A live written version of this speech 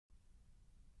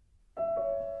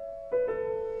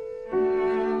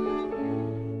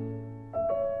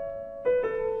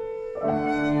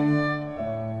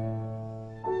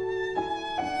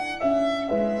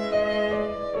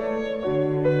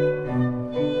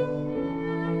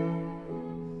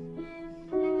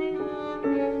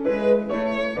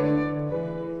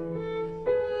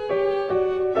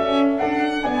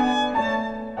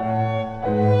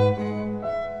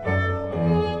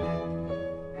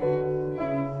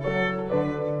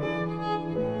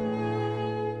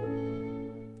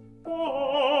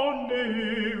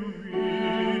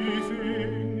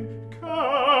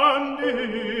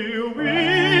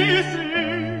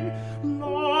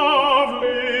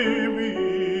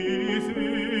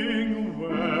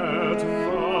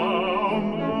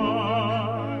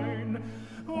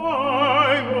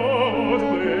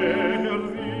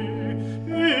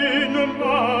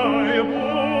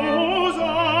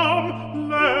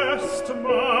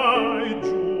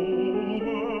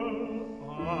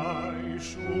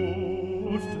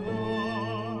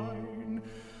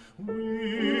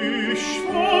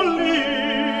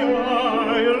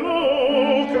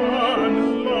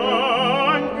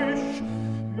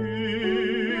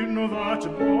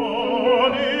that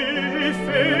bonny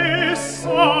face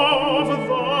of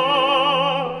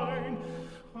thine,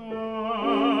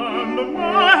 and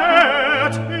my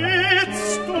head it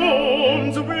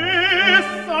stones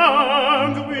with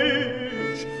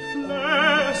anguish,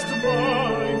 lest my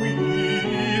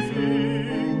weaving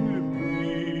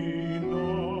be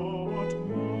not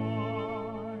mine.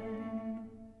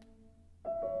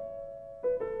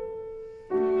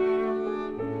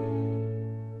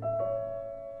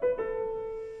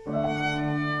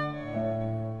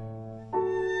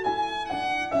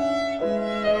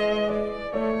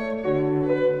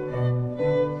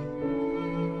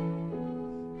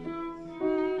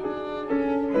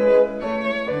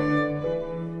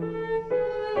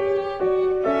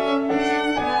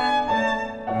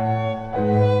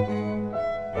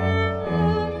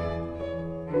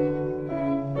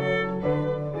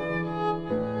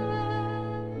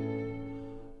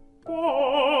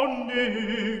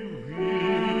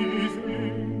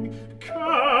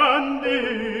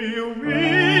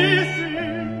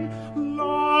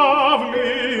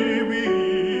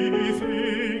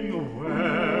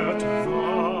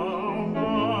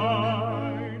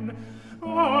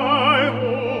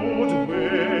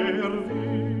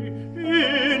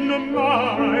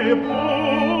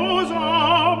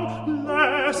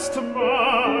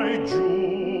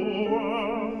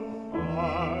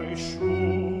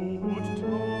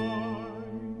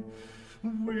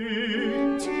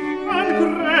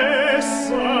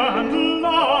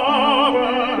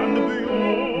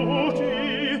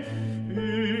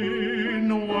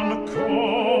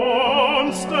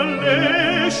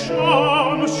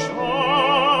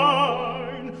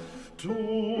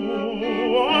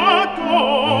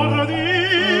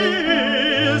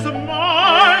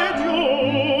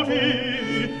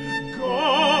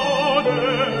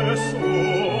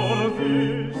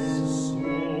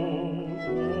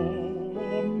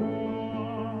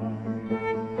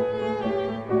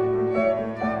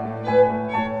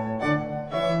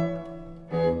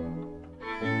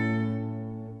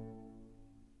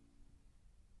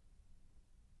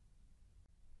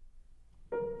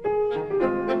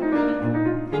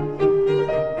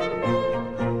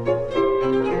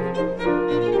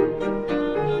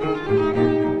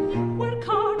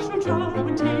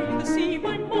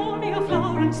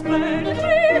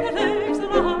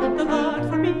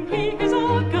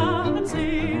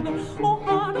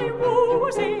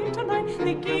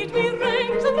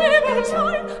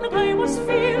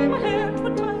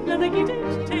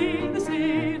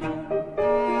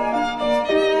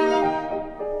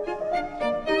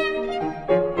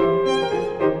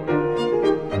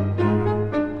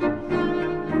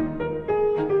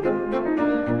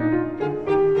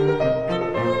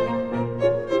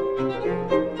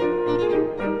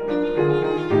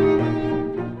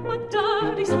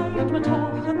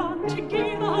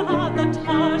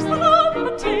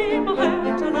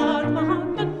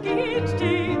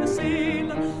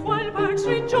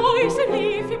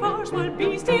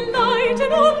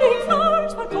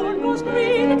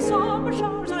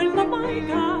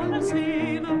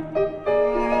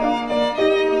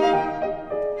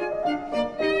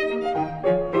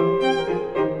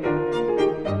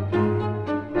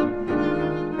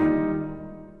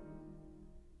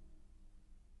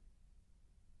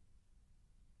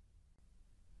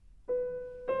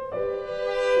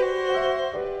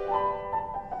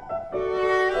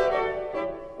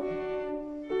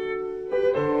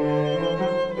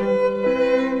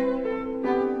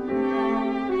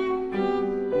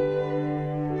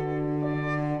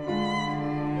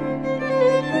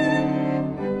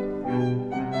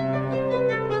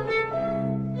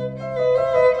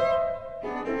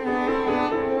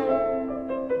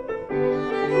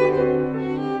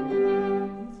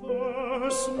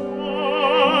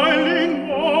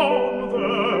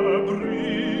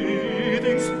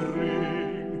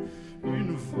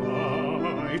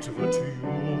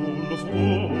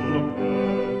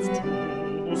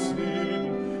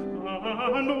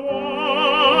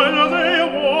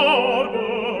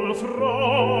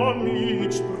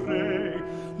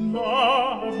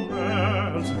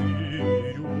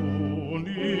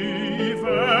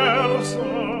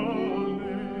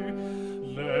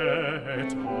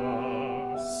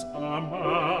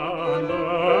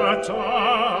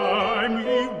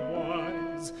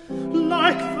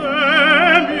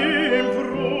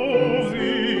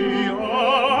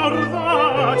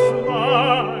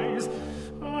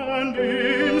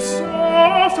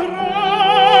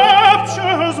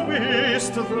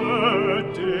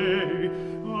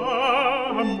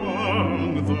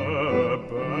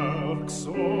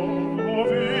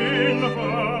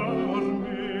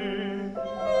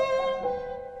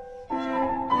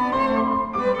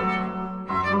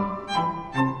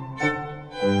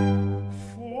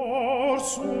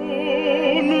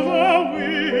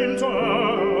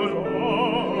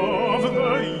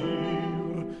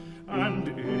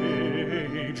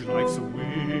 age life's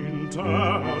winter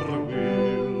will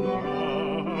appear.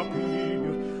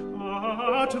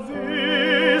 At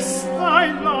this thy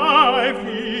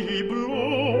lively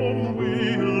bloom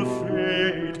will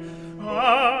fade,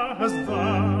 as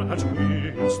that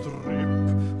will strip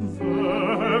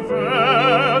the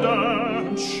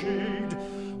verdant shade.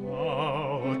 A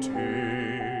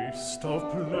taste of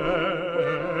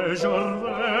pleasure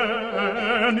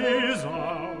then is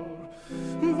ours,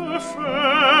 the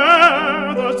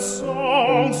feathered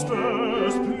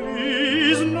songsters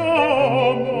please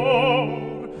no more,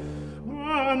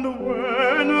 and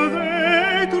when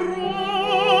they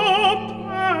drop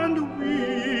and we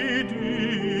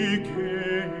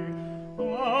decay,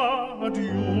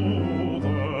 adieu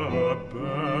the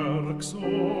birks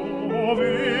of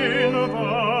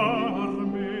Invermay.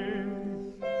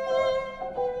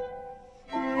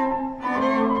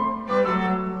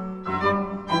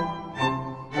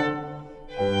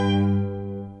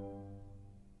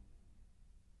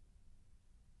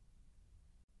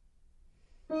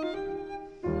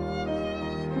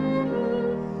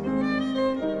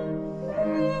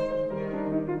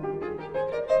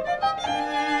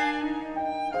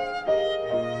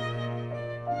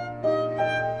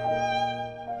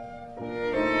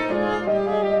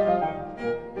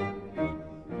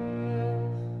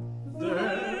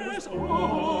 There's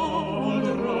Auld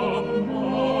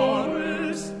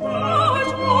Morris, that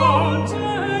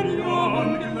wanton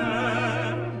young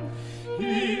man.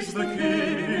 He's the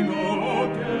king of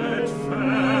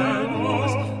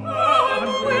Goodfellows and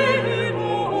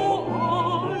widow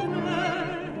old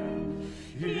men.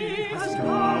 He has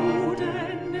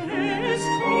Louden his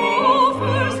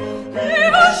coffers,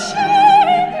 in a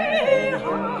shape he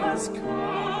has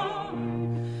come,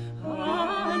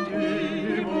 and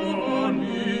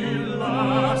Bonny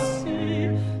lassie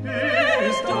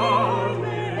is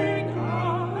darling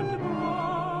and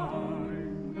mine.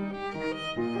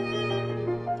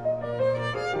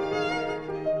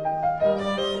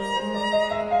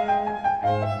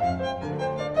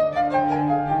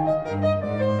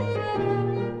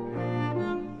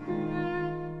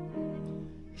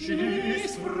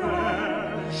 She's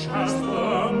fresh as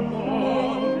the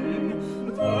morning,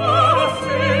 the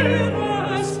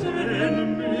fairest in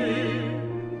me.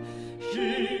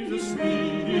 She's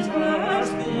sweet as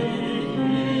the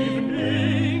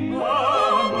evening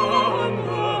among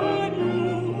the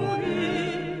new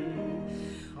hill,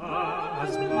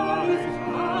 as blithe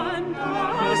and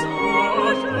as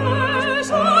artless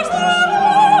as the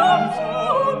songs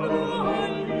of the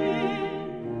lea.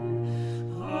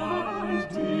 And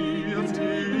dear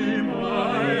to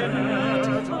my heart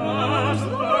as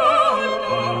thou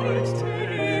art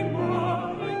take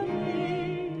my heed.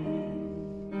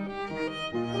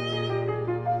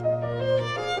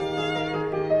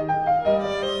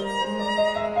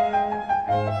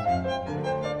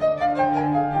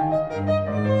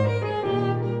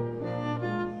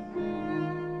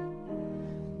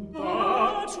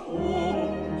 But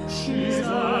oh, she's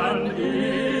an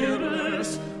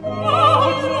heiress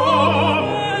of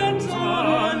Romans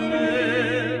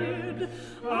unlaid,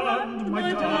 and my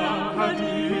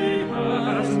daddy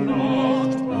has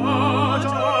not but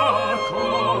a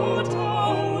coat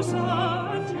house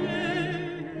and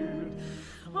yard.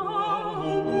 A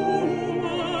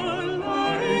woman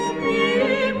like me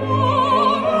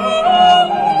more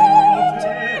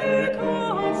take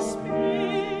on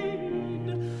speed.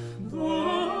 The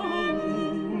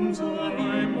wounds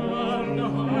I'm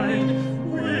unhide,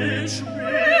 which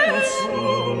will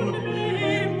soon be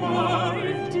my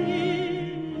deed.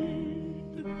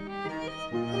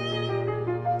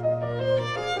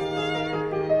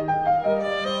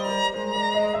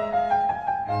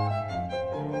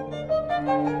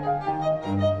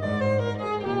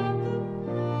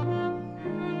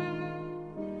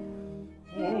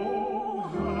 Oh,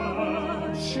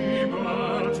 had she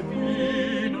but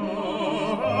been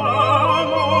of a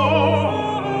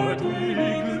lordly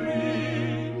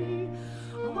degree,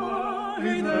 I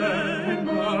then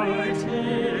might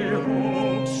hear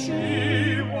hope she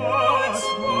was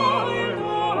smiled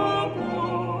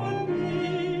upon me.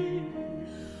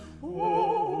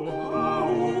 Oh, how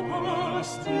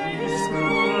must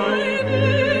describing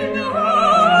her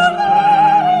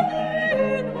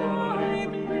in my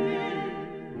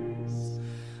bliss,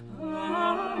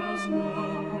 as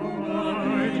now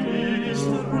my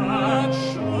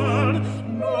distraction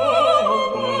no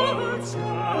words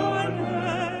can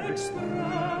express.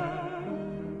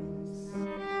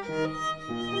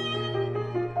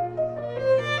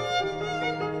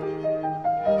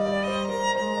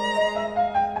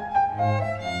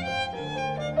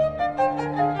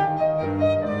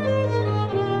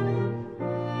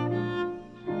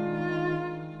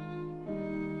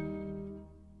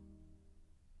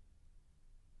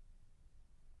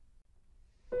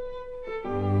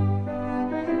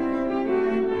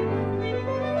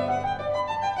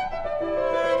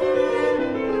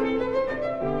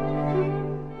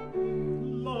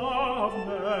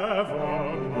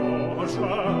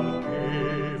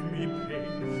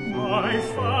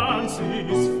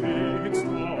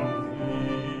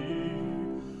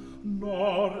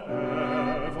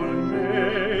 ever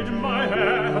made, my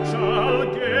head shall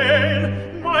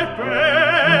gain, my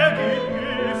Peggy,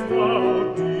 if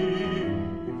thou deem.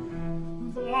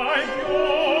 Thy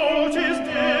beauties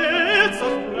didst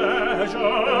of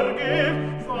pleasure give,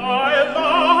 thy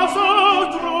love so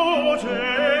true to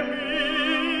me.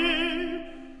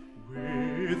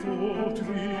 Without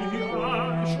thee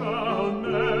I shall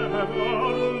never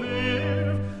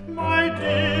live, my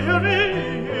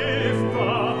dearie, if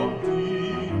thou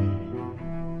deem.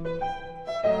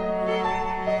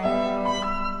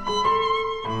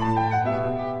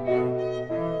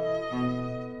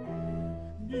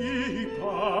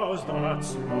 Because that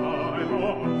smile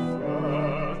on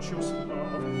virtuous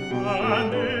love,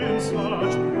 and in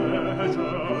such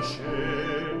pleasure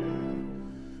share,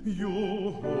 you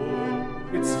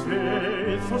hold its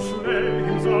faithful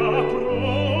flames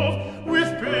approve,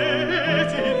 with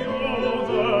pity you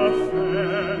the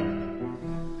fair.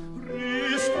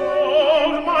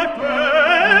 Restore my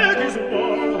Peggy's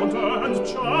wanton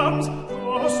charms,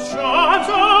 those charms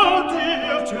are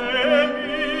dear to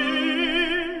me.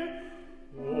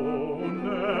 Oh,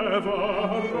 never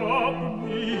rob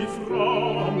me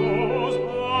from those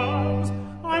arms,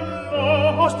 I'm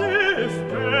lost if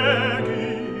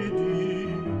Peggy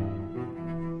deem.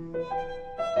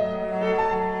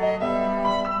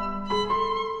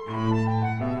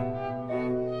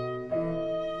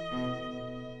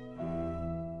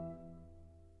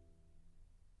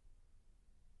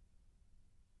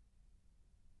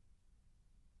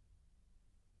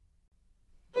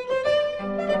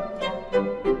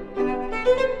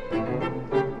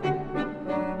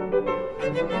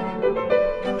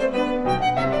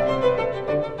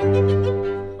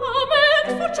 Amen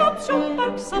for chops your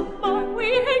backs of mine, we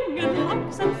hang in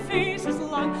locks and faces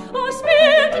long. I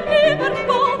speared and beaver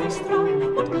body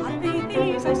strong, what are they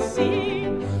these I see?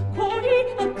 Corey,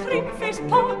 a cream-faced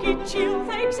pocky chill,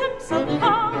 thanks him some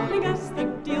harming as the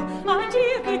deal. And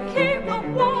here they came of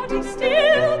waddy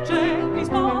still, Jenny's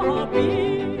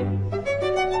bawbee.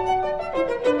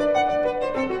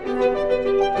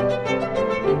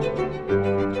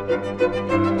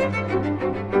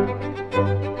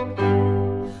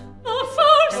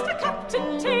 First the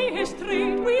captain ta'e his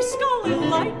trade, we scully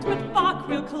light with back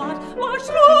wheel clad, marched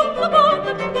round the barn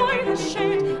and by the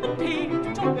shade, and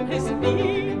peeped on his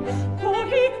knee. For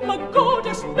he, my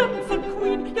goddess, nymph and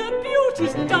queen, your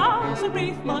beauties dazzle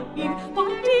wraith my een,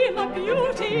 but dear my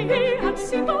beauty he had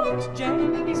seen but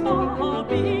Jenny's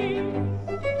bawbee.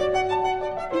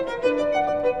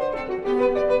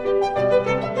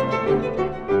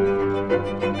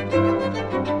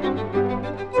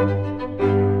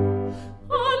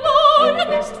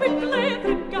 With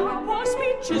leathern gab, our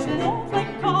speeches wove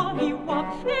like Connie wab.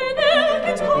 In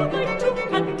Elgin's court I took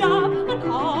a dab, and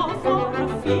for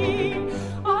a fee.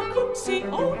 I could see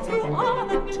out through all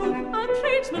the tomb, and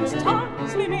tradesmen's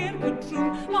tongues me near could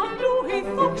true. I knew he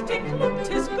thought he clumped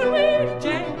his great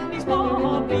Jenny's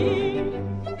bawbee.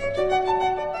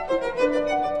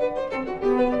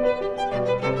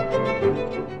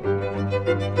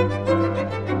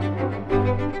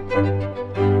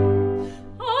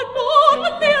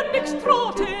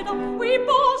 Trotted up, we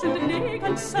bows and nig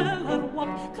and cellar wop,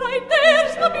 cried,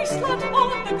 there's the beastland on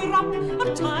the grump, of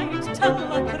tide tell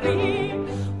a three.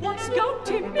 What's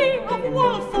gouty me of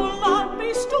woeful land,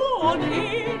 me stow on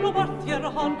he no worth your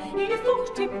hon, he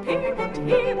thought he pay, but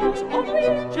he was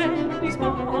only Jenny's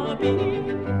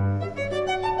bawbee.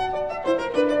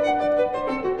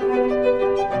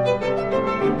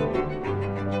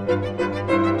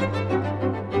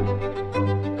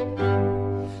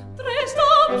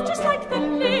 Just like the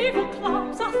naval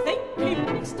clubs, I think he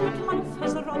mixed with life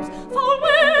as the rubs, for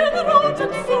where the roads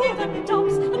and through the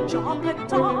dumps, and John let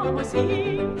Tom was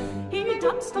he. He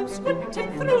danced up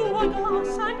squinting through a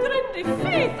glass, and grinned i'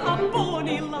 faith a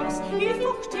bonny lass. He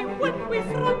thought he went with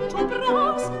front to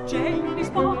brass, Jenny's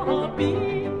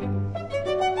bawbee.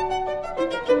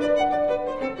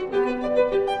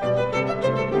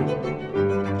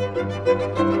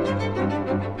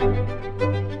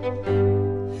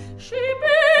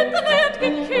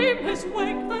 Came his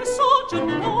wig, the sergeant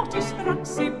naughty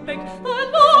straxy big, the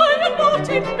lion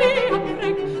naughty be a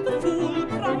prig, the fool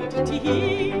cried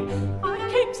tee. I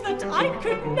cakes that I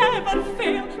could never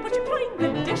fail, but you blind the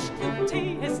dish to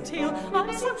his tail,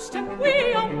 and soused him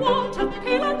wi' a water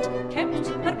pail, and kept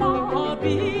her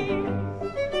bawbee.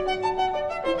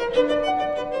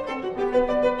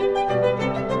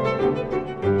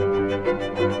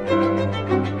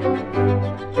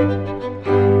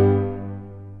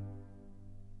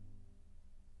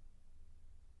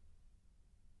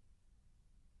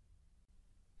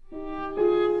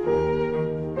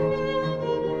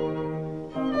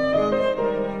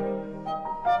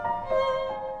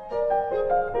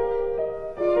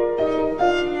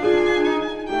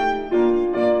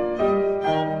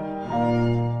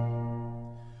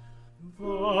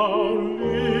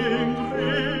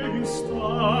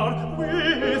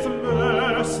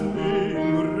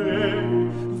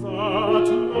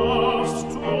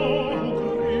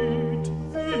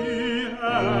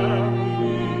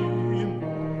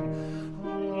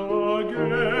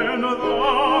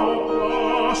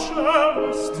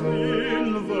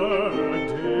 in the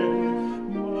day,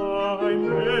 my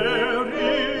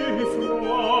Mary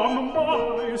from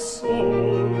my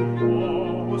soul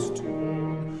was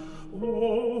torn.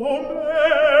 Oh,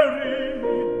 Mary,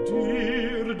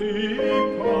 dear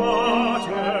departed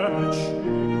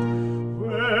shade,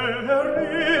 where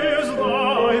is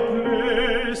thy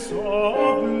place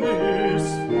of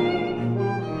blissful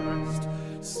rest?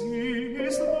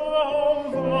 Seest thou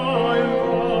thy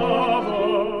lover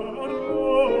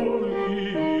lowly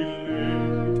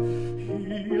laid?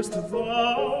 Hear'st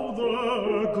thou the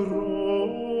groans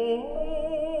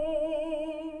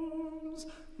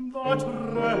that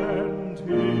rend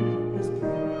his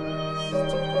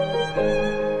breast?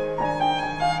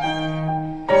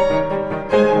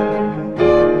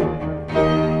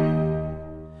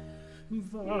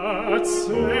 That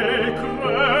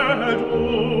sacred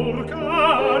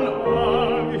organ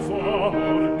I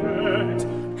forget,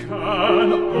 can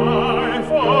I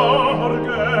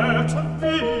forget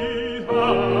thee,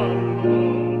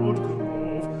 hallowed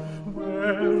grove,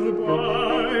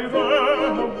 whereby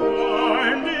the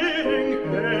winding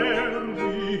air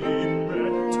we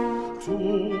met, to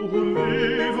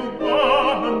live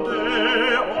one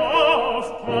day of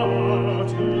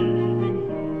parting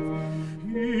love?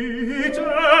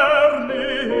 Eternity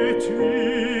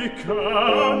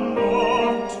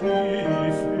cannot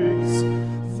efface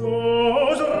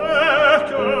those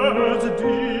records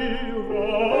dear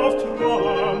of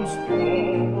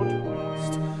transport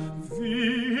past, the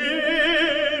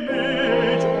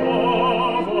image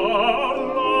of our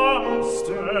last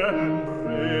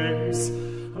embrace.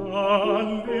 A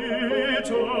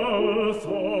little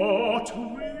thought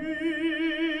we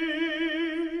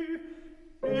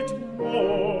it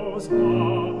was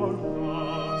our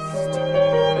last.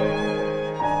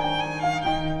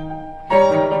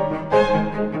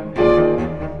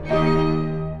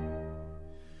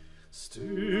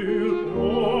 Still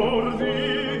o'er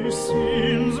these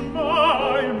scenes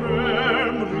my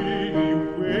memory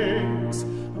wakes,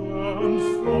 and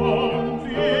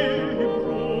fondly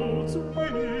broods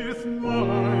with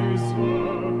miser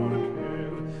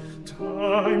care.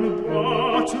 Time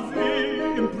but the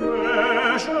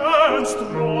impression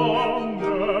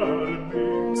stronger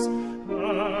makes,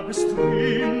 as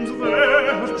streams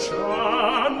their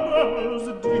channels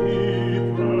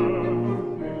deeper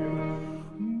wear.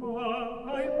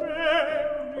 My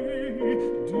Mary,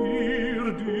 dear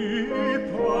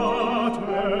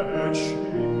departed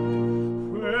shade,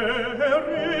 where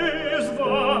is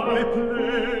thy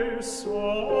place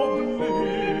of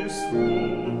blissful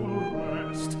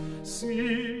rest?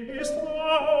 Seest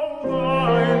thou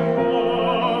thy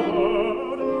lover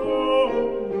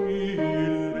lowly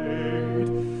laid?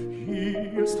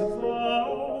 Hear'st thou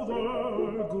the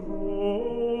groans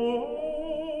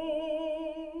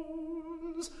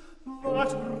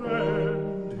that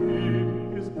rend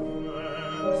his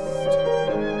breast?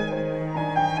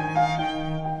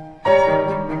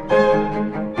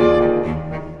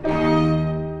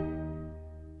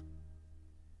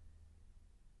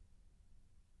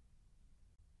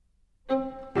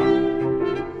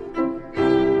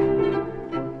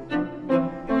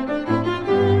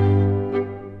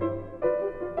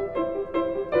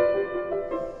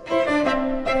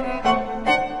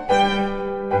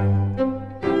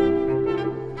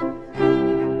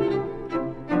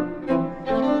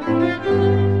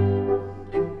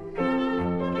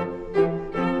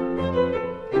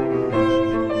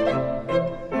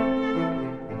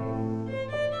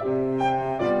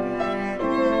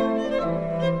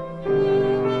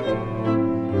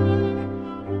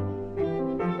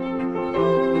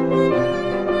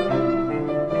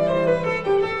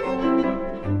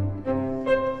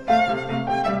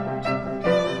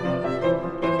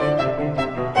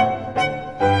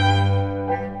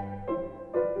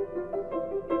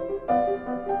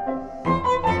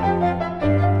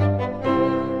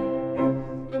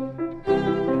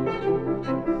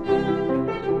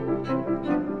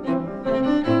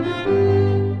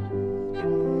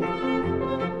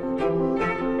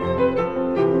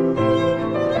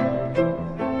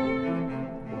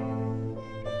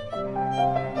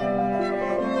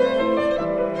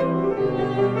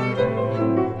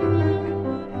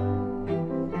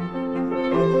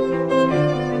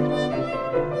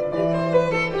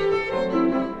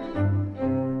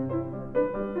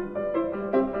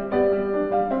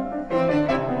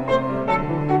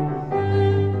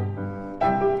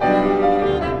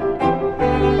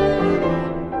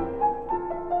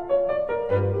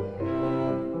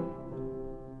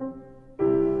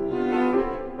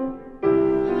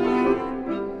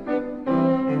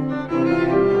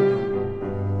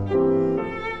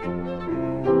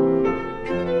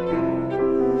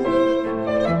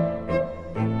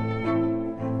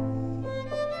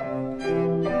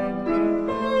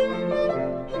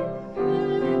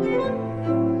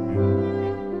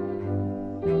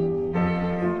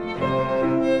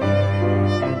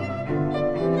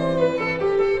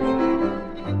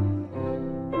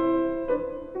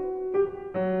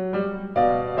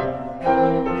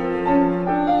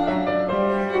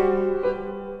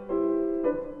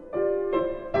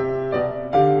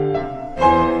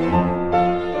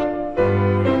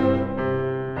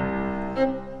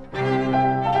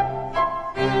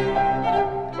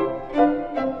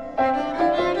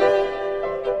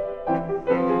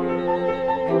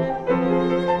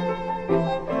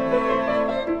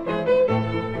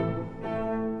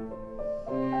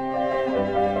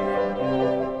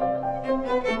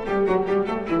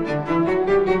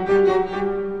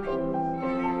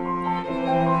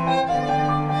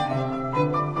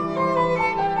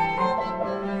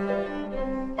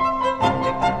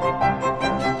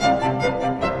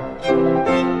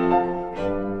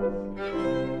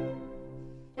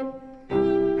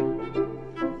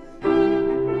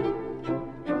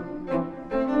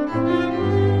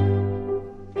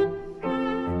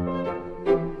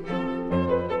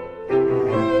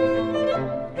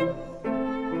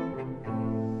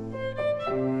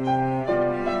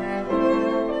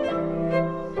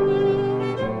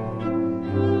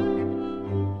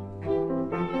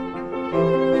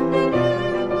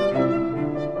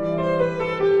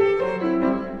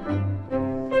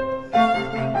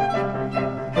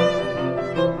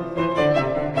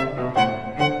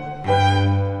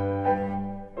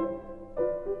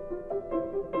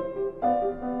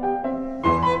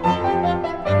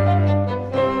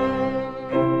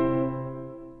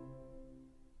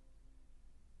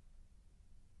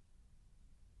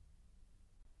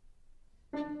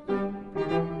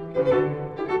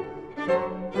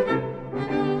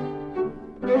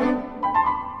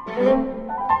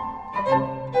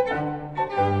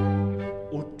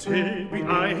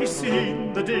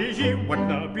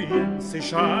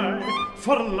 shy,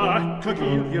 for lack of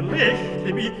gear you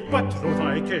lichtly me, but troth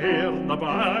I care na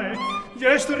by.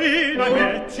 Yesterday I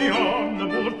met ye on the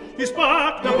moor, ye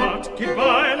sparked about, get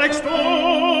by like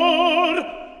store.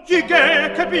 Ye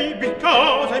gave a be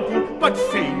because I'm poor, but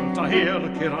faint I hear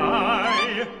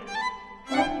cry.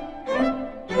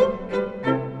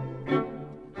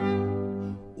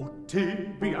 Oh,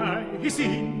 Tibby, I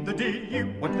seen the day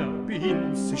you would have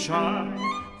been so shy.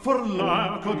 For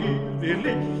lack of gear,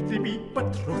 lichtly me,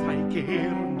 but troth I care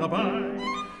na by.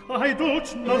 I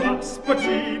don't know lass, but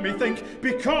ye may think,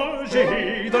 because ye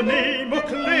hae the name of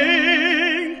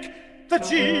Clink,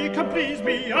 that ye can please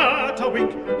me at a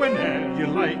wink whene'er ye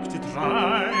like to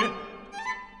try.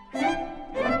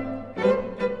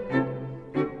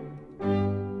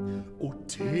 Oh,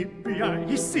 Tibby,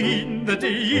 I seen the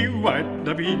day you would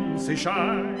have been so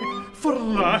shy. For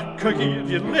lack of gear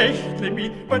ye lichtly me,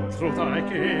 but troth I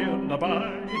care na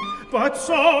by. But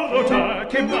sorrow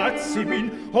tak him that see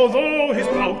been, although his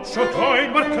pouch of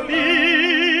coin were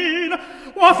clean.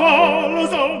 What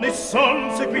follows on his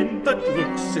son's a queen that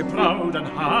looks so proud and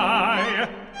high.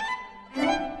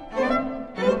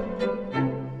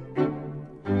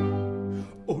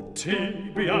 Oh,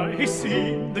 Tibby, I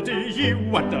seen the day ye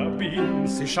would have been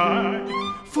so shy.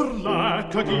 For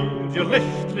lack of gear ye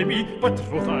lichtly me, but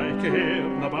troth I care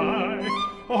na by.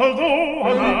 Although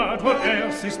a lad were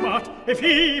e'er so smart, if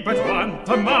he but want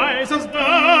a miser's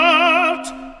dart,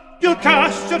 you'll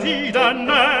cast your heed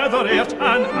another earth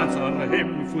and answer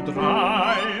him for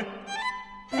dry.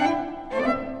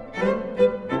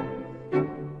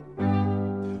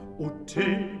 Oh,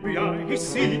 Tibby, I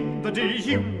seen the day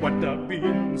you would have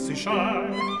been so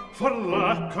shy. For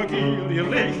lack of gear ye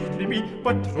lichtly me,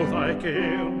 but troth I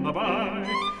care na by.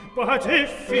 But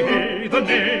if he hae the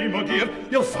name of gear,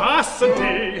 you'll fasten to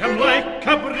him like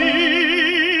a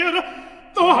breer.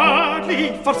 Though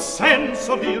hardly for sense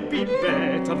or he'll be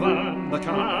better than the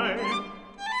kye.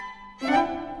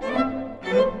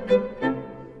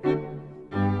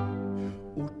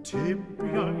 Oh, Tibby,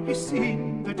 I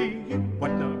seen the day you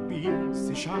would not be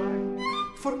so shy.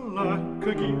 For lack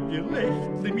of gear ye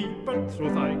lichtly me, but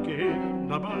troth I care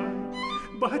na by.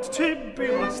 But Tibby,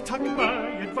 let's take my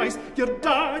advice, your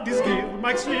daddy's gear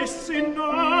makes ye so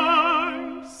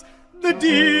nice. The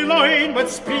deal I would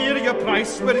spear your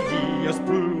price, were ye as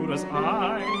poor as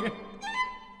I.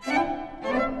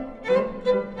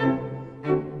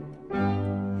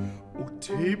 Oh,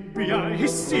 Tibby, I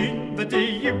seen the day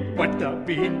you would have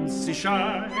been so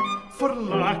shy. For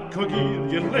lack of gear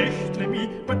ye lichtly me,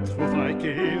 but troth I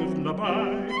care na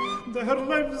by. There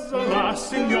lives a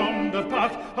lass in yonder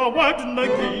park, I wadna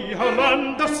gie her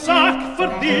under sack, for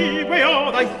thee wi'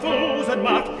 all thy thousand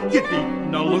mark, ye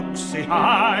didna look sae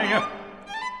high.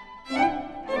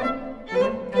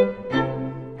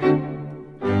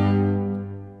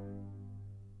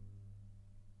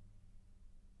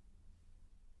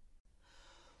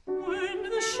 When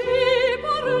the sheep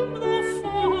are in the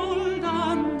fold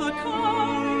and the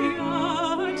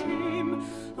kye at him,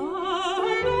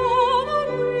 and all the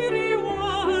weary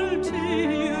world to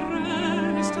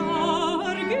rest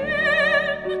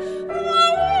again, the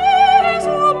ways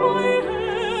of my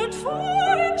head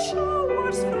fall in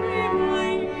showers frae my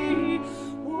knee,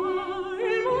 while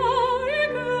my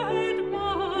good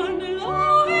man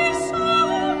lies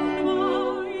on my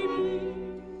knee.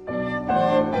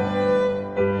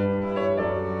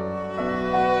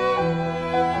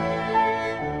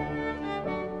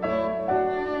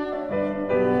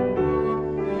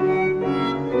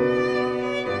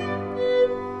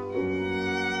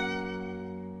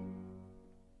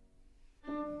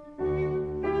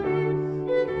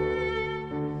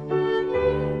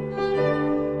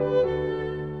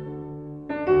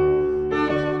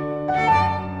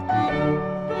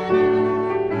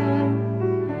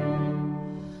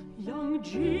 Young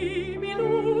Jimmy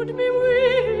lured me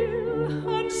weel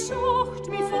and sought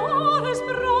me for his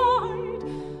bride,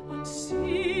 and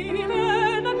seeing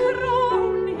a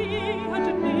crown he had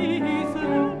neath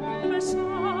him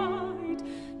beside,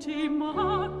 to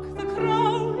mark the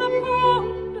crown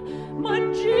upon my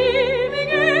Jimmy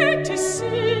get to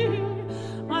see,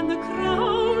 and the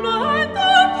crown and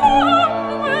the pond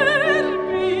will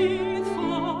be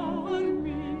for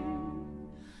me.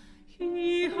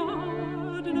 He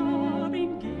had not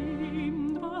been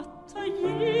gained but a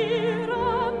year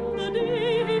and the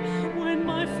day, when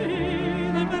my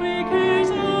father brake his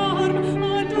arm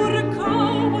and Durka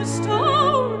was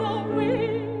down away.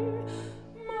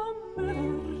 My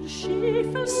mother, she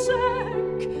fell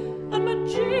sick, and my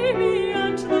Jamie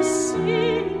and the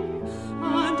sea,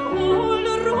 and old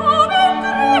Robin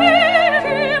drave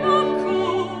him a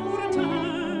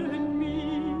courting me.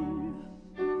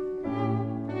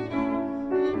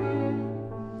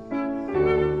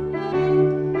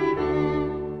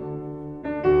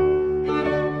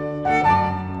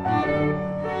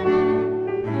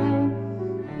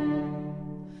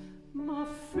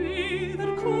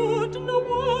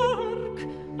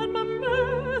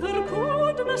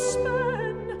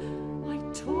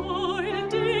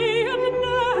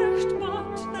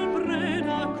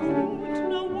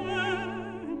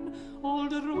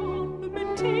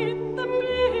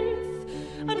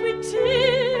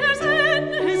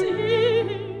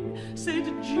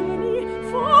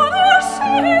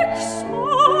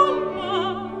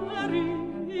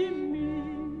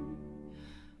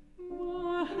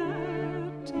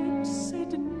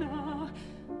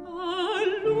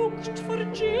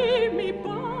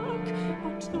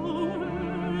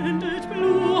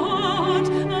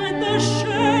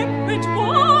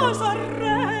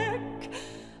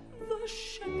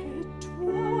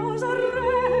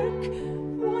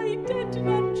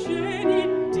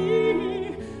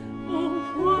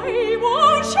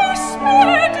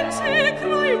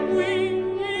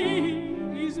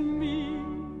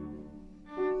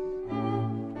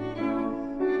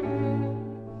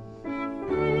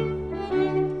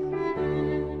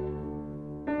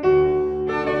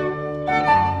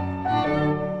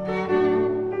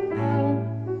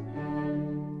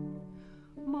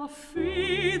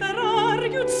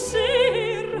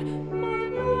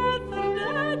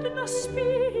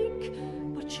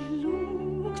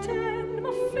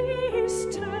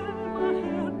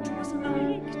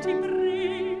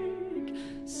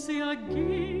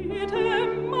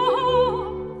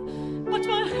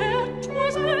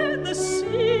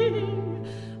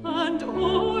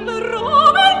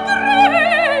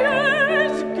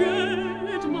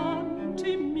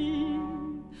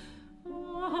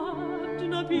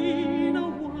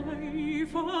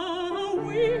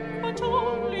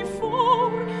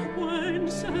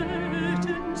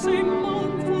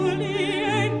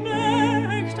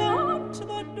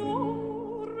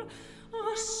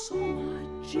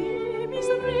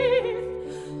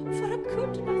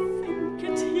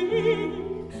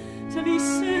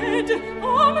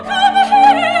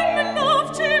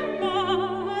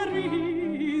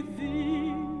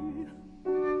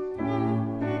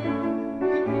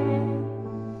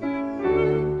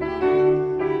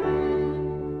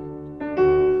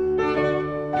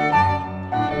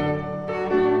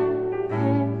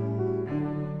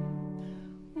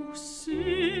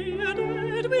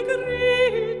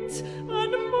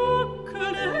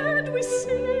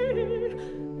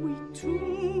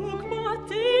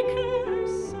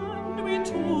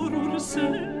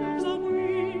 ourselves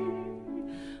away.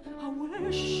 I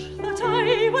wish that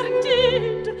I were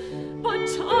dead, but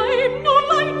I'm no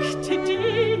like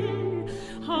today.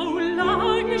 How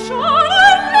long shall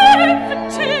I live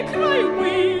and take my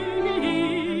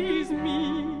ways me?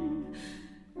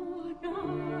 Oh,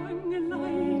 young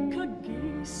like a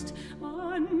ghost,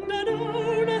 and I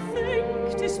don't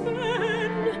think to spend.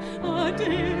 I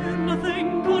dare not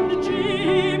think on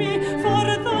Jamie, for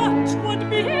that would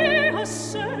be a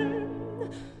sin.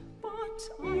 But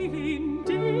I've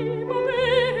indeed my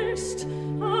best, a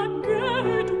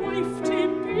good wife to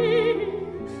be.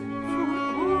 For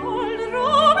all the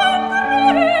Roman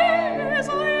praise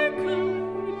I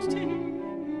could take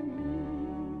me.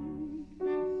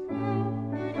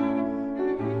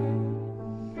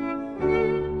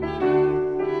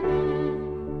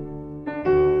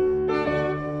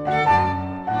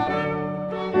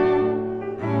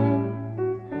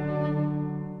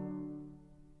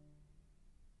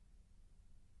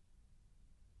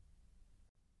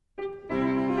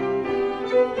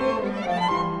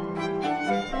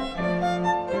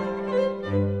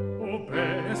 O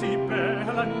Bessy,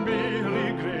 Belle and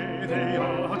Mary Grey, they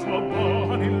are twa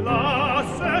bonny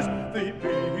lasses. They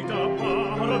beat a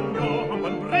bar on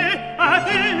Norman Bray, and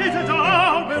they did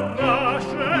all with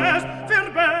rashes. Fair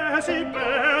Bessy,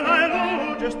 Belle, I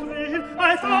rode just real,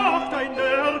 I thought I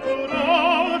ne'er could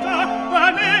alter.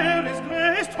 When Mary's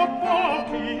grace twa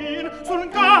walking, soon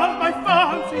got my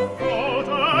fancy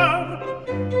fodder.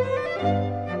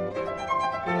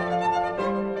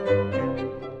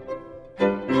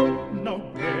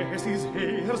 Bessy's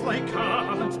hair's like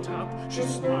Haydn's tap, she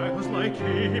smiles like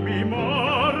Hebe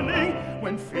morning.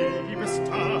 When Phoebe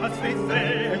starts with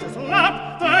Thetis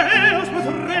lap, the hills with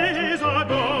rays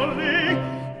adorning.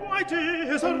 White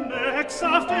is her neck,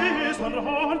 soft is her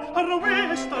horn, her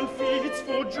waist and feet's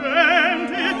for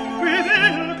gentle. With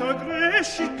ilka grace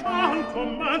she can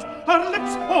command, her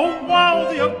lips, oh wow,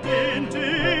 they are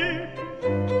dainty.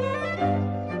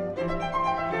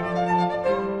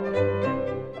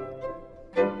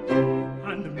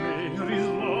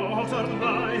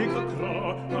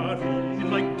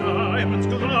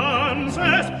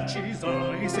 She's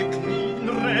icy clean,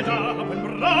 red up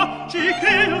and raw. She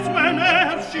kills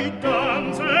whenever she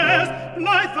dances.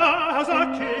 Lithe as a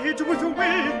kid with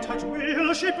wit at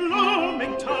will, she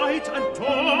blooming tight and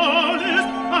tall is,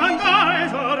 and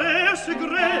eyes are ever so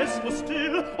graceful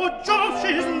still. Oh, Jove,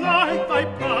 she's like thy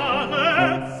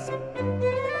palace.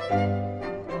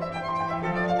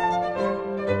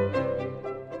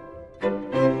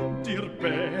 Dear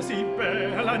Bessy,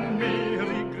 Belle and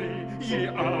Mary Grey, ye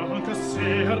anchor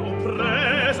sair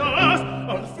oppressors,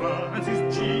 our Francis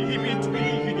G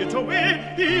between you to way,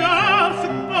 ye are so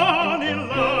bonny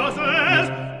lasses.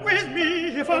 With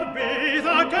me for bathe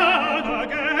I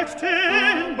get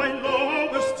till my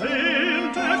lowest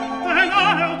tinted, then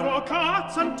I'll draw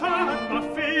cats and tag my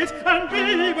feet, and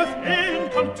be within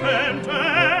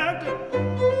contented.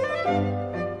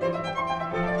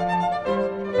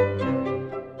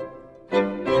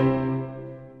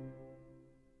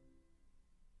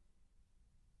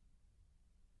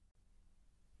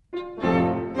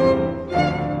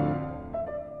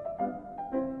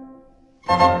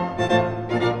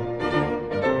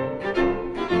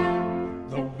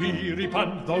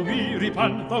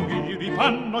 The weary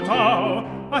pan o' tow.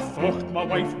 I thought my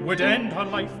wife would end her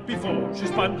life before she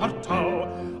span her tow.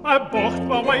 I bought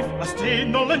my wife a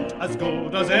stain o' lint as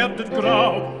good as e'er did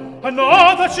grow, and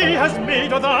all that she has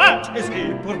made of that is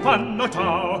a poor pan o'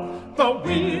 tow. The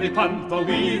weary pan, the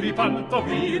weary pan, the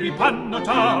weary pan o'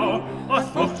 tow. I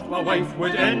thought my wife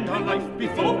would end her life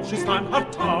before she span her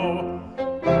tow.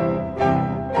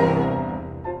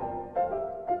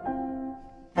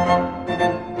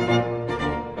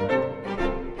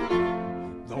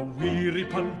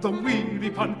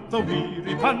 The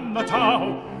weary pan o' tow.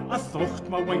 I thought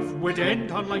my wife would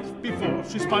end her life before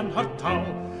she span her tow.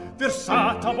 There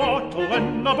sat a bottle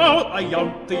in a bowl,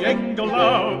 ayont the engle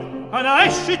now, and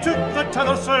as she took the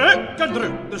tether sick and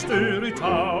drew the sturry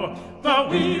tow. The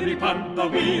weary pan, the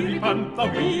weary pan, the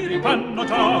weary pan o'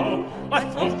 tow. I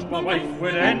thought my wife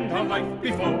would end her life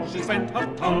before she spent her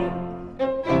tow.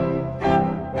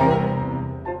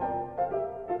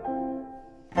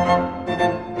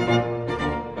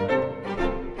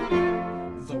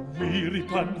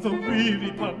 The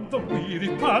weary pan, the weary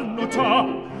pan o'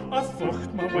 tow. I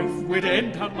thought my wife would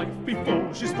end her life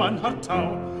before she span her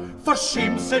tow. For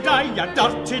shame, said I, ya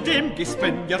dirty dame, gie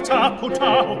spin your tap o'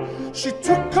 tow. She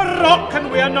took a rock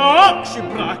and wi' a knock she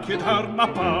bracket her ma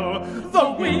pow.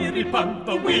 The weary pan,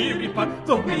 the weary pan,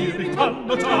 the weary pan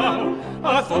o' tow.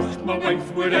 I thought my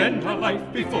wife would end her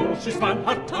life before she span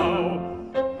her tow.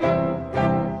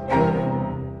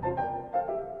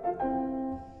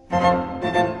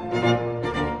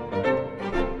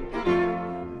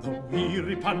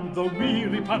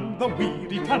 pan, the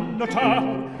weary pan no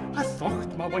tow. I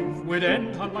thought my wife would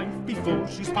end her life before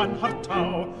she span her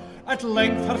tow. At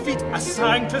length her feet a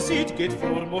sang to seat, get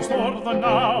foremost o'er the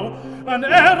now. And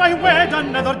ere I wed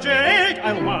another jade,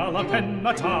 I'll wall a pen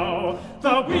a tow.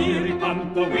 The weary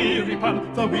pan, the weary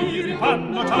pan, the weary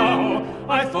pan no tow.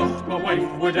 I thought my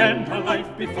wife would end her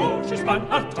life before she span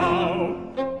her tow.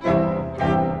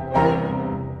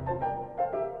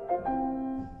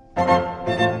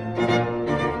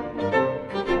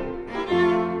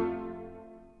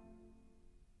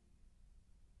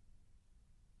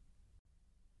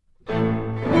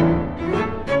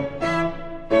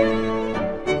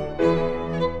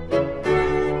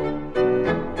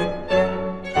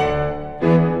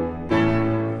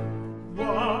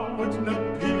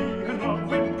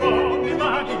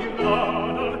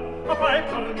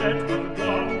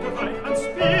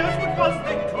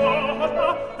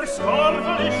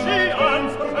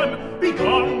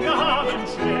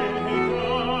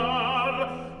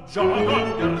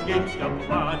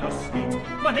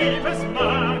 My name is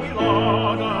Maggie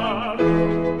Lauder.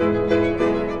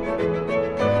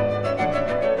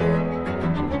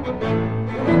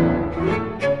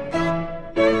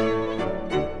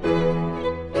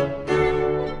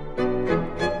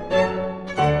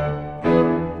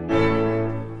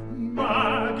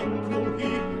 Maggie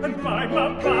Cookie and by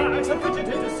my bags and put it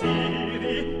into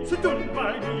Syrie. So don't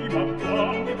buy me my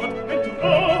Bonny, but and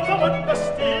throw the one the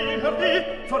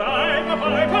steery. For I'm a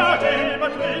piper,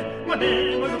 but my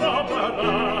name is Raja.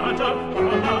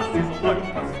 Alas, his wife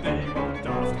has they were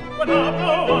daft when I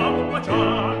blow up my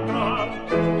chakra.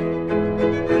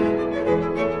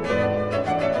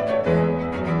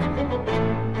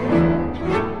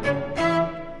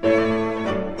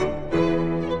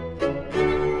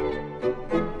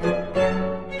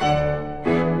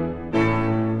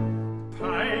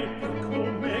 Piper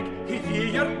comic, he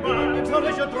your bags, or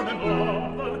is your running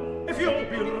over? If you'll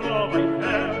be raw, I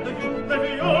heard of you, let me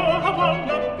have on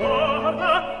the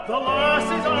border. The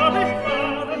lasses are me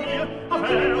far and near, I've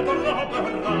heard the robber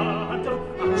rattle.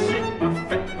 I'll shake my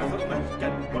feet with a left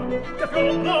and one, if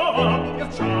you'll blow up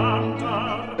your chanter.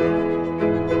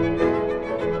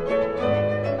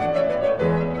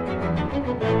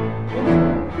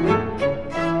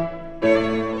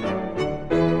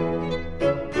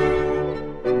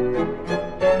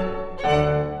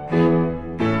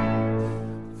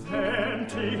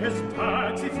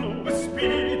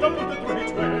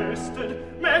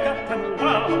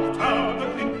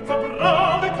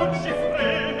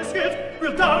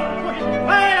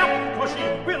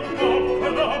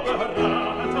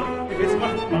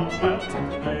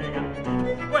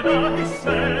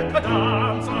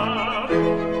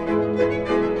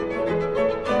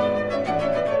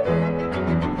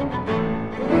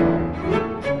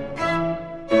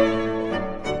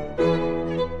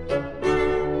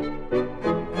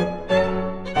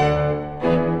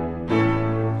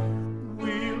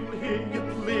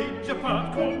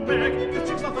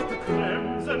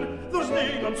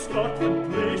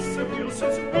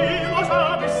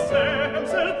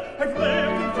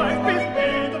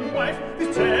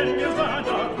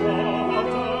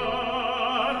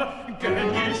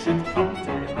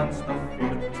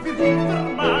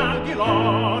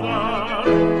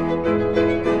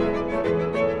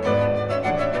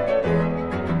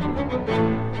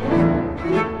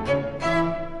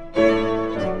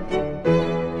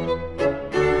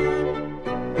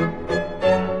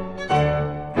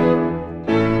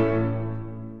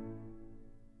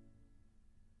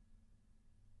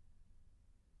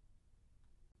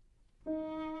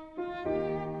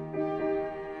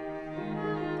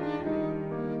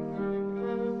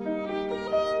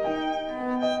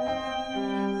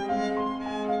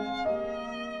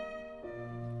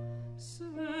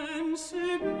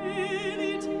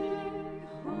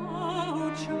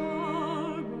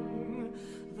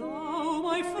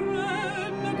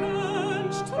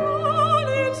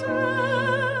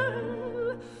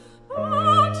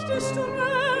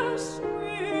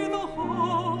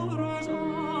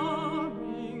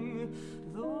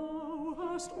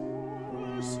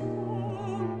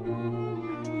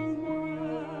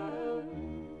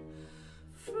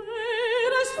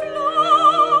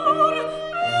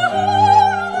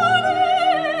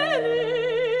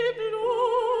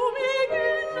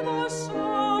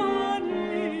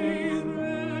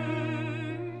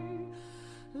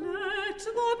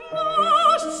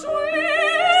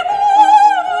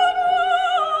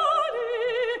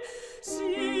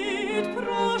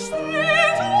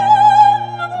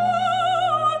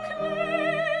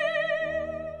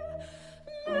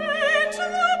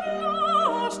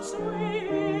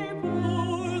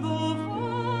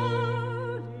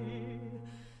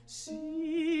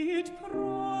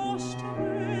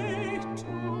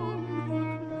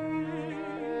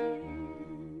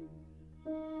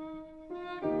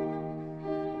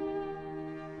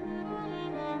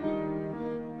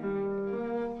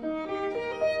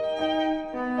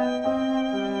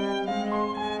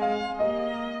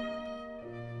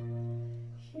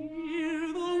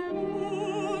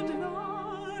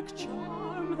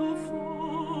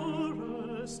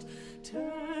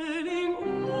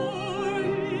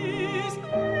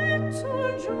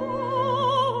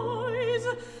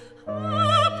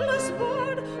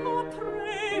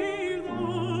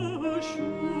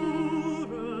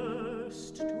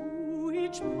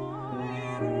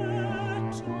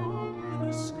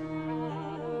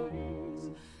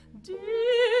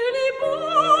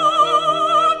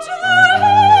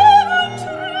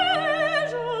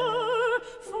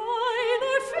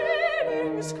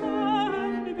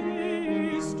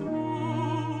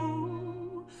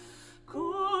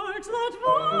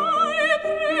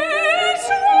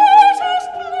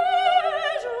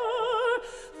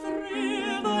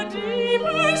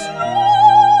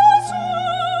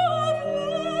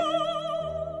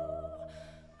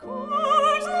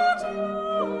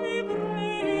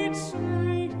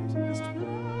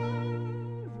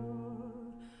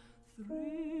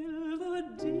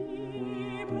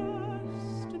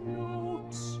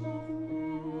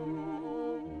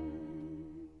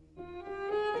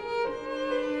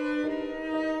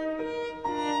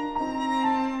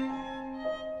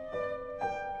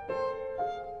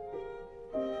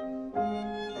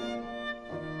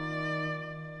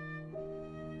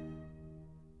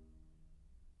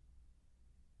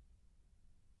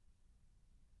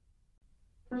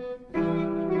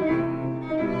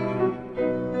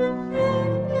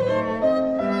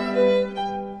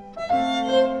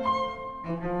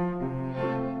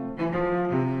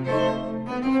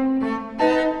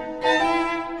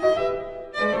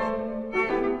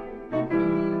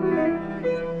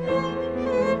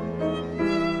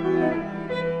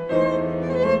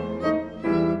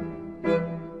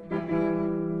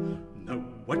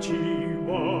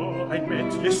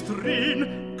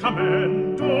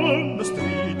 amend on the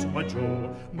street, my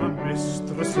Jo, my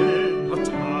mistress in her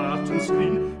tartan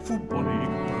screen, fu bonny,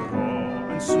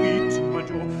 braw and sweet, my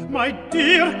Jo. My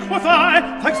dear, quoth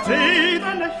I, thanks to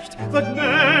the necht, that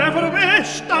never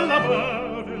wished a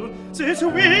lover ill. Since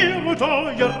we would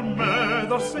all your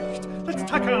mother sicht, let's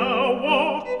take a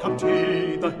walk up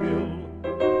to the hill.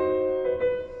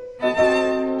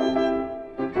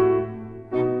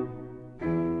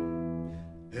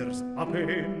 There's up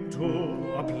into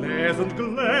a pleasant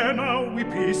glen, a wee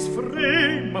piece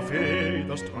frame of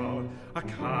Feyther's town, a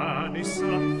canny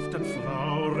soft and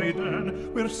flowery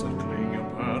den, where circling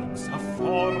birds have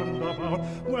formed about.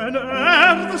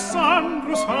 Whene'er the sun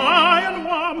grows high and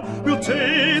warm, we'll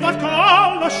take that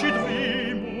colour she'd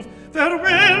remove. There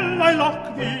will I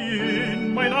lock thee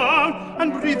in mine arm,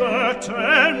 and breathe a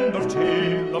tender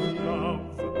tale of love.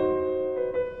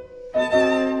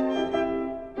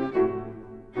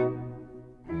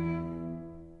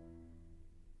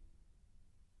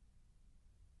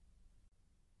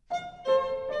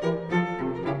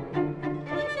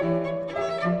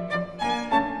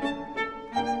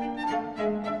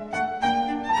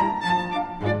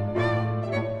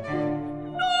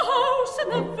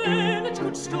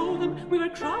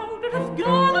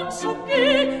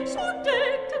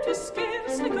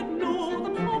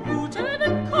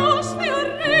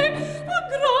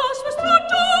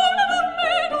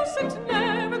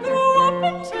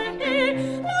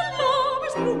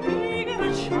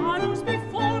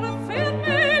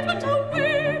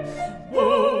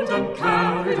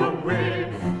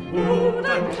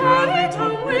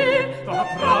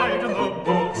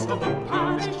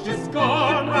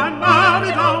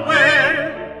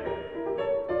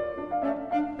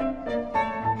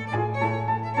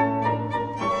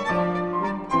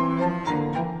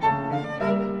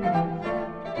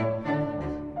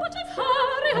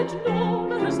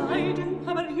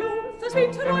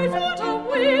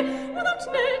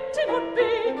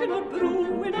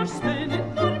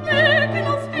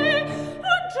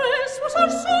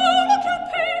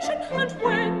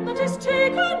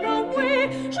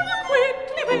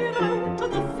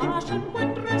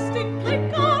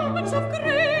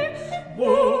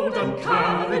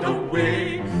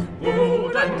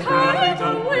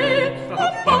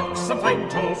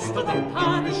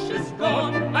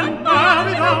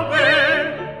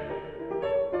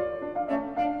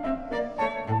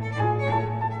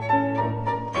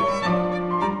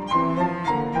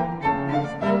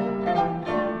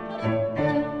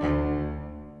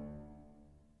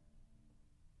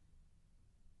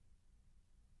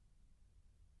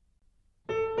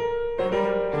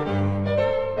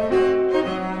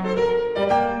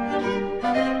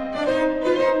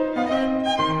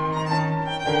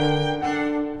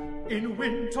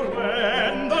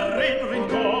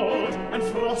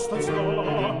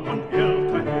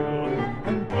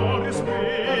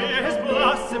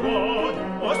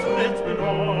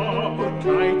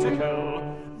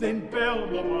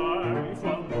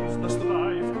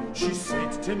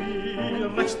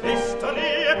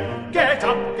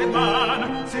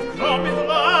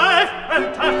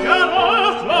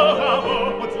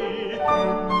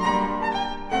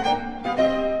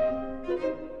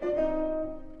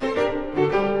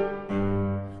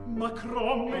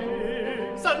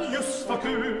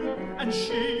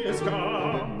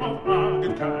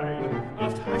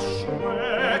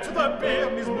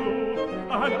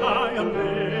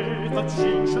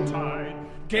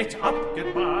 Get up,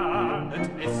 get man, it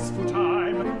is full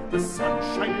time. The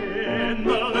sunshine in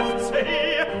the left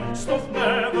sea, stuff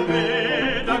never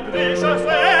made a gracious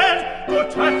end. Go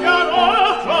take your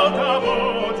old cloak a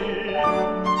body.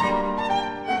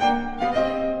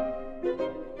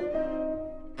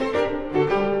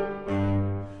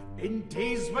 In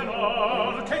days when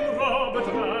our King Robert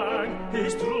rang,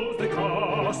 his troops they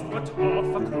cost but half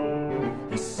a crown.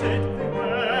 He said they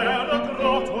were a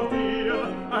grot or dear,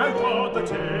 and God the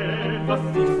tale of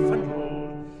thief and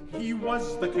roll. He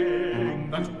was the king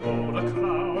that wore a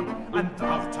crown, and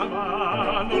thou'rt a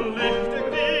man o' late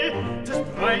degree. 'Tis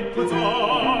bright puts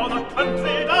all the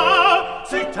country down,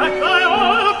 say take thy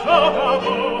old cloak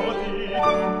about thee.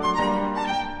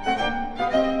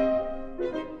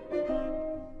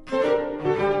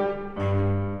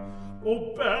 Oh,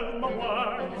 Belle, my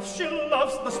wife, she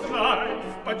loves the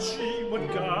strife, but she would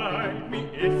guide me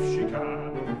if she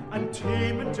can, and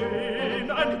tame it in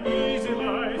an easy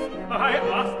life. I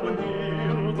ask one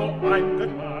here, though I'm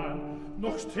good man,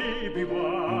 noch to be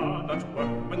one that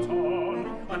went on,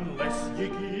 unless ye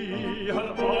gie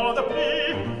her all the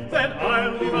plea, then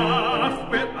I'll leave off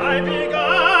where I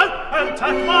began, and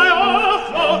take my old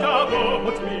cloak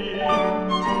about me.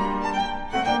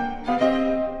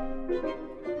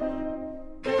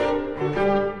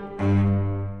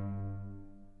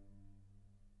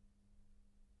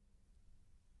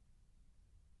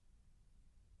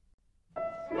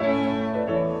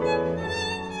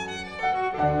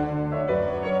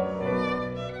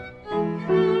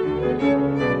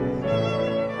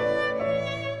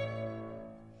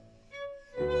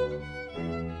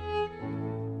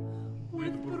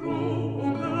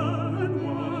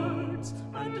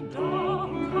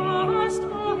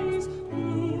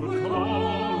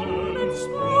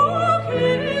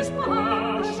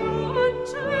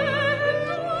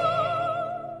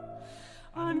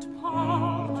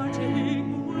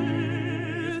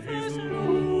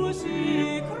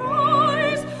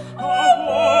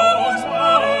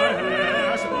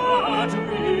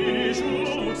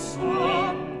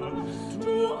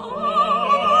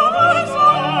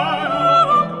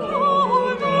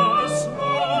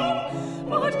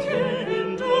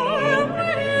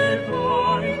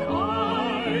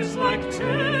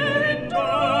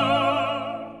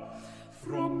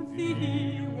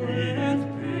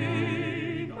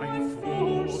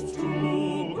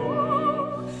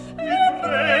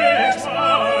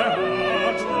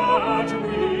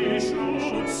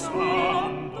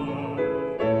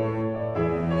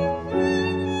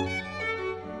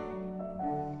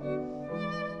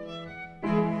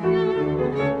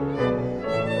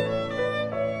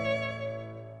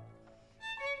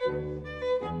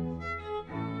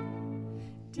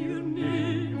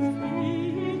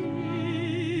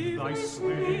 my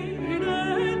swain.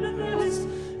 In this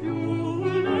you'll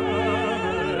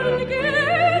never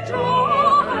get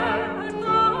your head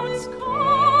that's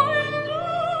kinder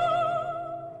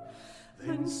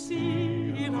than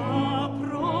seal a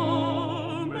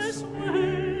promise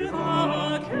with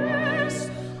a kiss.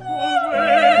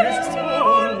 Waste to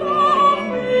love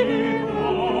me,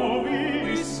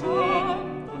 bawbee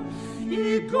sunder.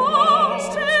 Ye gods,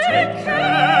 take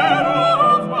care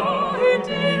of my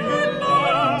dear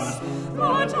lass,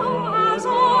 that as I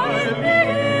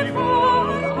leave her,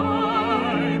 I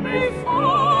may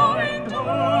find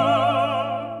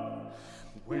her.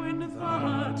 When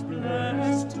that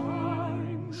blessed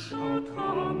time shall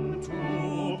come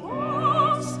to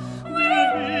pass,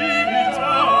 we'll meet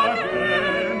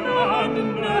again and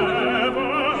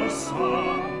never sunder.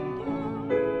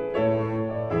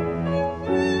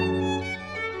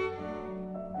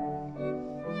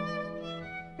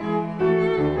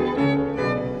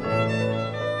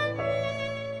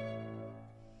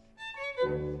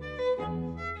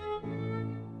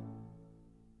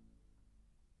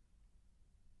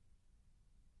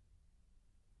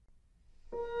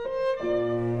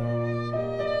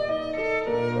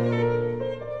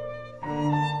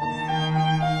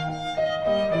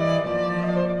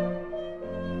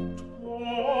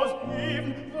 Was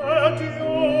even the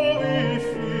dewy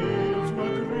fields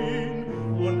were green,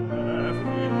 on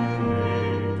every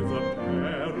blade the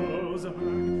perils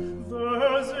hang. The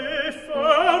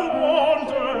zephyr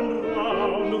wandered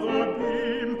round the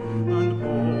beam, and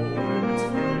bore its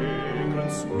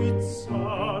fragrant sweets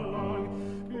along.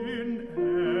 In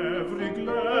every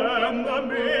glen the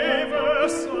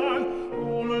mavis sang,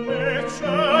 all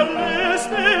nature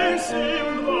listening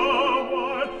seemed the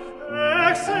while,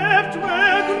 except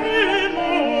where green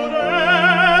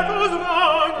moors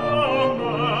rang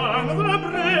among the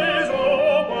braes o'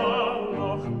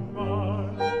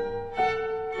 Ballochmyle.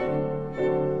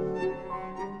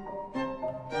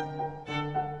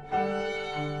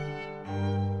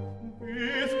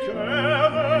 With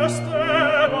careless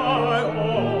step I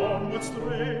onward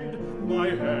strayed, my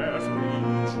heart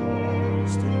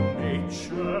rejoiced in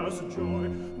nature's joy,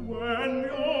 when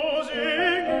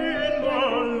musing in the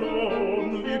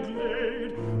lonely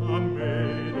glade, a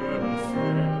maiden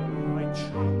fair I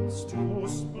chanced to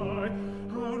spy.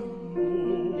 Her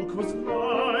look was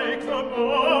like the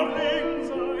morning's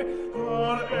eye,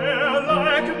 her air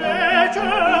like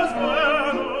nature's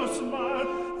Venus smile.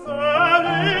 The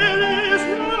lilies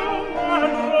young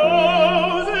and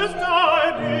roses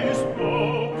die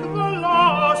bespoke the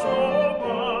lass o'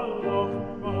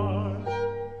 Ballochmyle.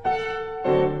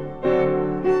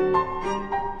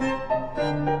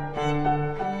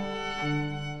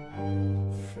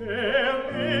 Fair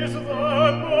is the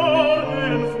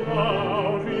morning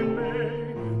flowery May,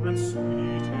 and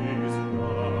sweet is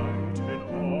night in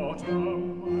autumn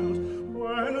mild,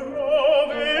 when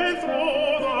roving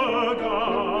through the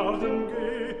garden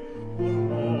gay, or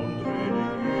wandering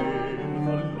in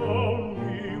the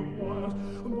lonely wild.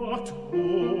 But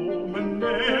home and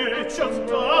nature's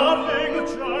darling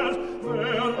child,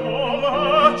 there all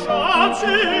her charms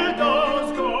she does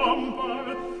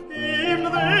compile. E'en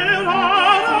there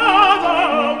are other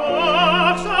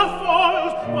works are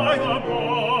foiled by the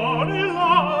bonny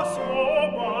lass o'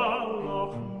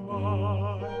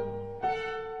 Ballochmyle.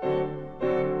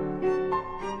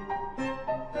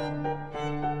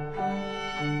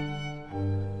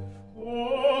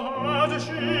 Oh, had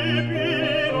she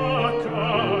been a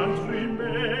country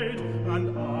maid, and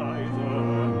I the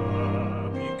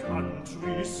happy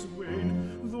country swain,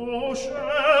 though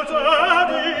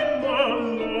sheltered in the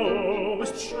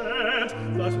lowest shed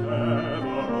that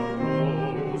ever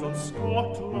rose on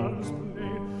Scotland's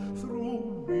plain, through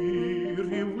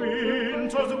weary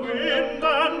winter's wind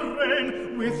and rain,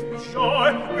 with joy,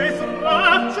 with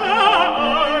rapture I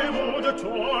would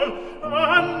toil,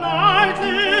 and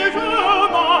nightly to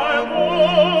my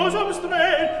bosom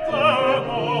strain the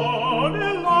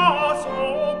bonny lass o'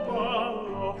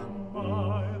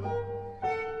 Ballochmyle.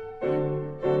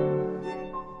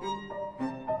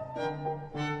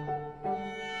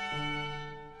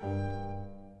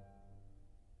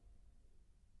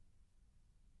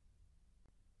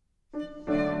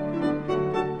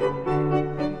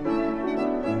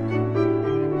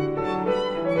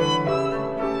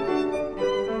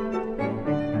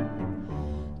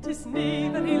 Tis nae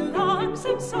very long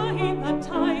since I that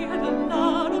I had a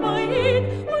lad o' my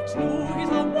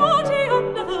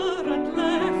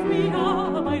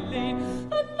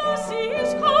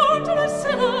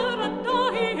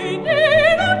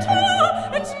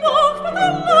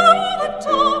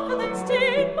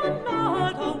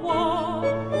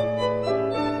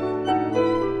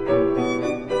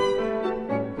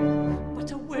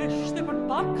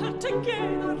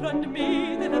together and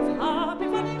me they live happy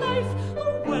for life.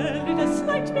 Oh, well, he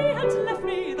disliked me and left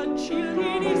me, then child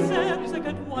he deserves a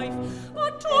good wife.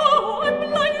 But oh, I'm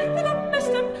blithe that I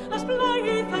missed him, as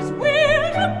blithe as will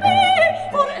to be,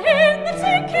 for in the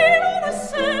taking of the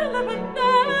cellar will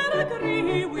ne'er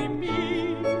agree with me.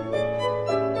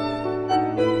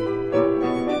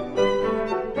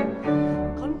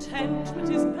 Contentment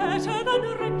is better than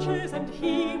riches, and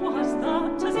he was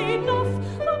that as enough.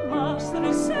 The master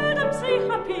is seldom so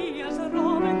happy as a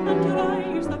robin that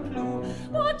drives the plough.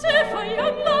 What if a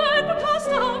young lad but cast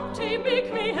up to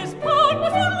make me his partner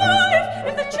for life?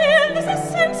 If the child is a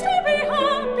sense to be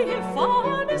happy, he'll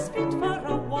fawn is fit for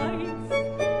a wife.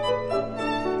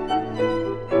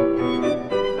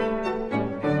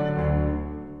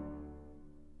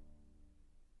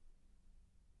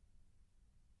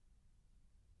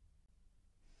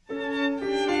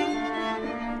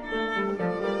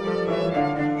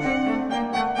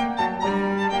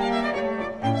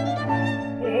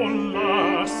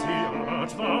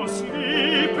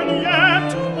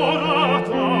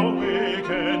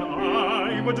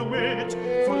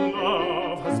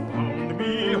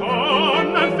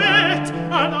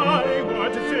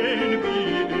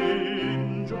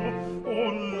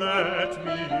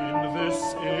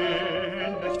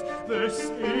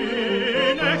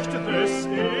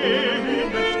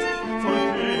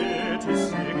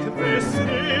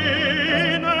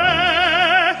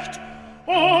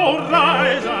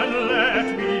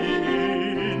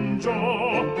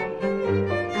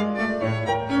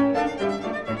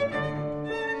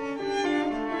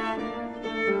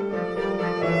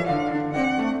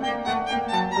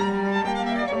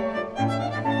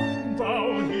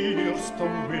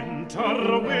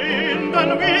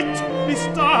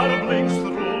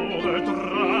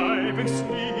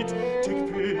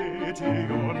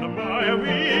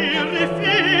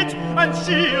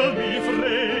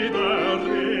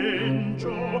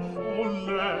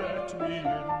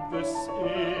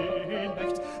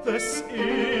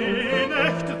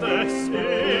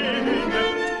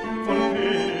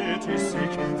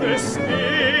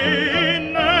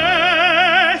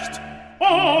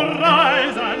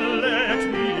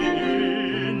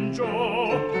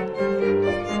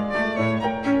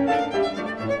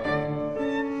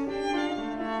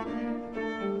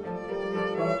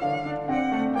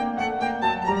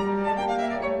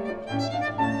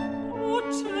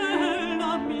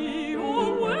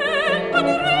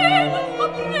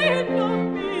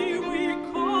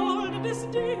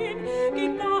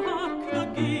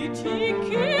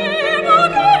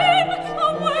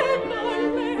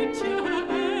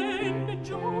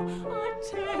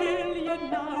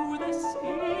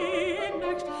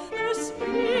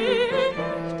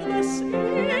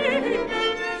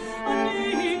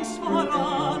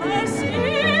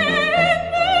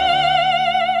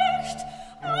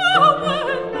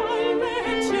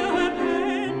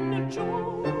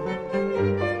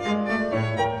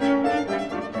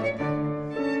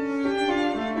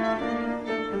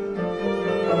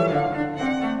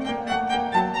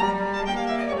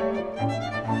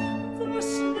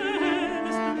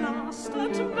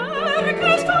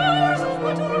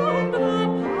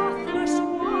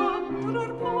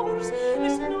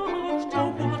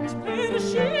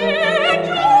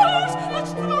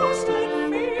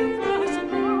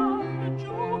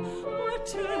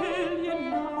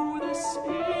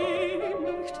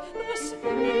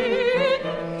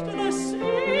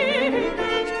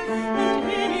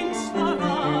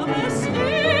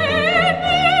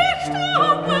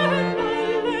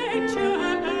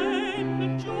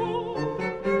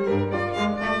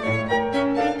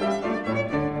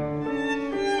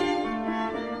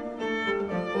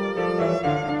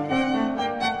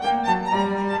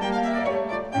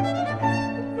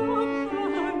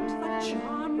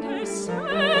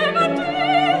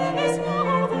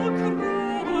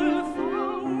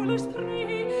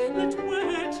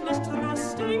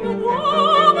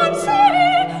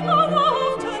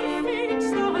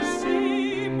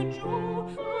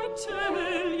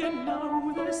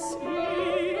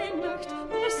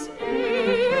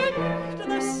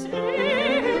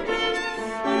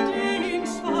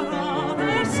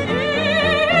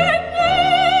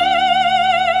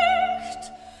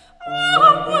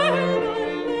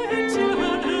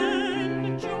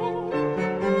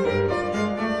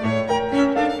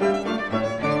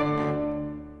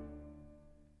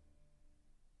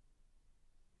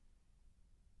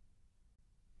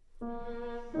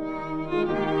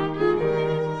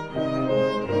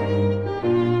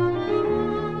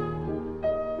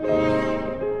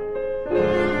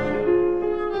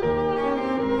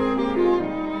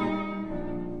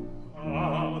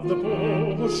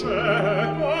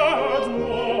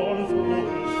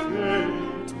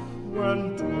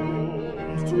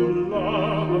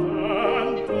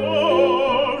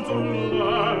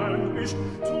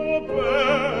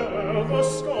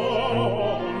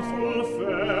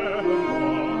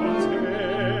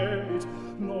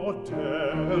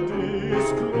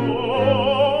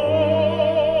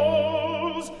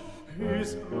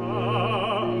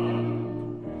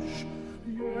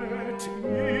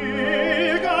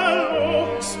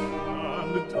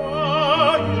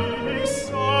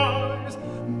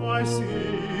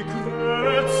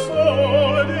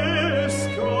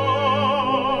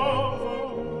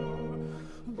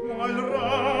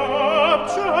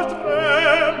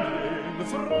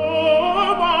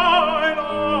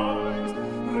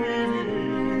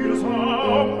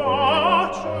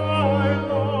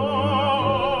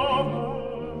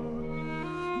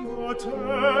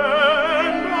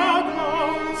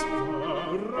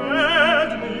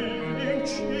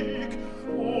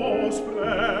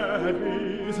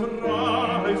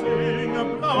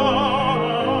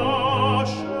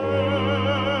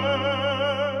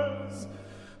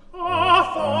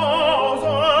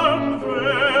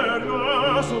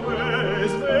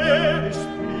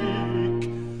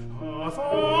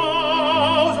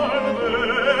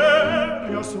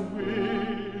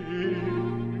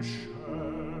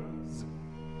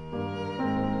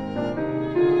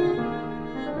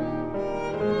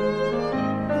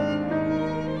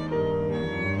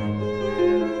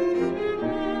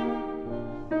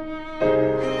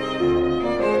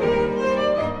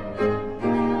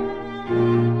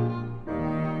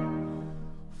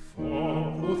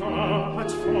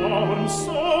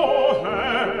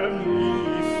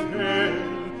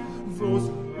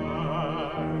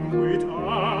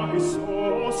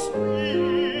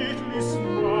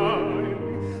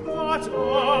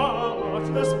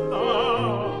 Artless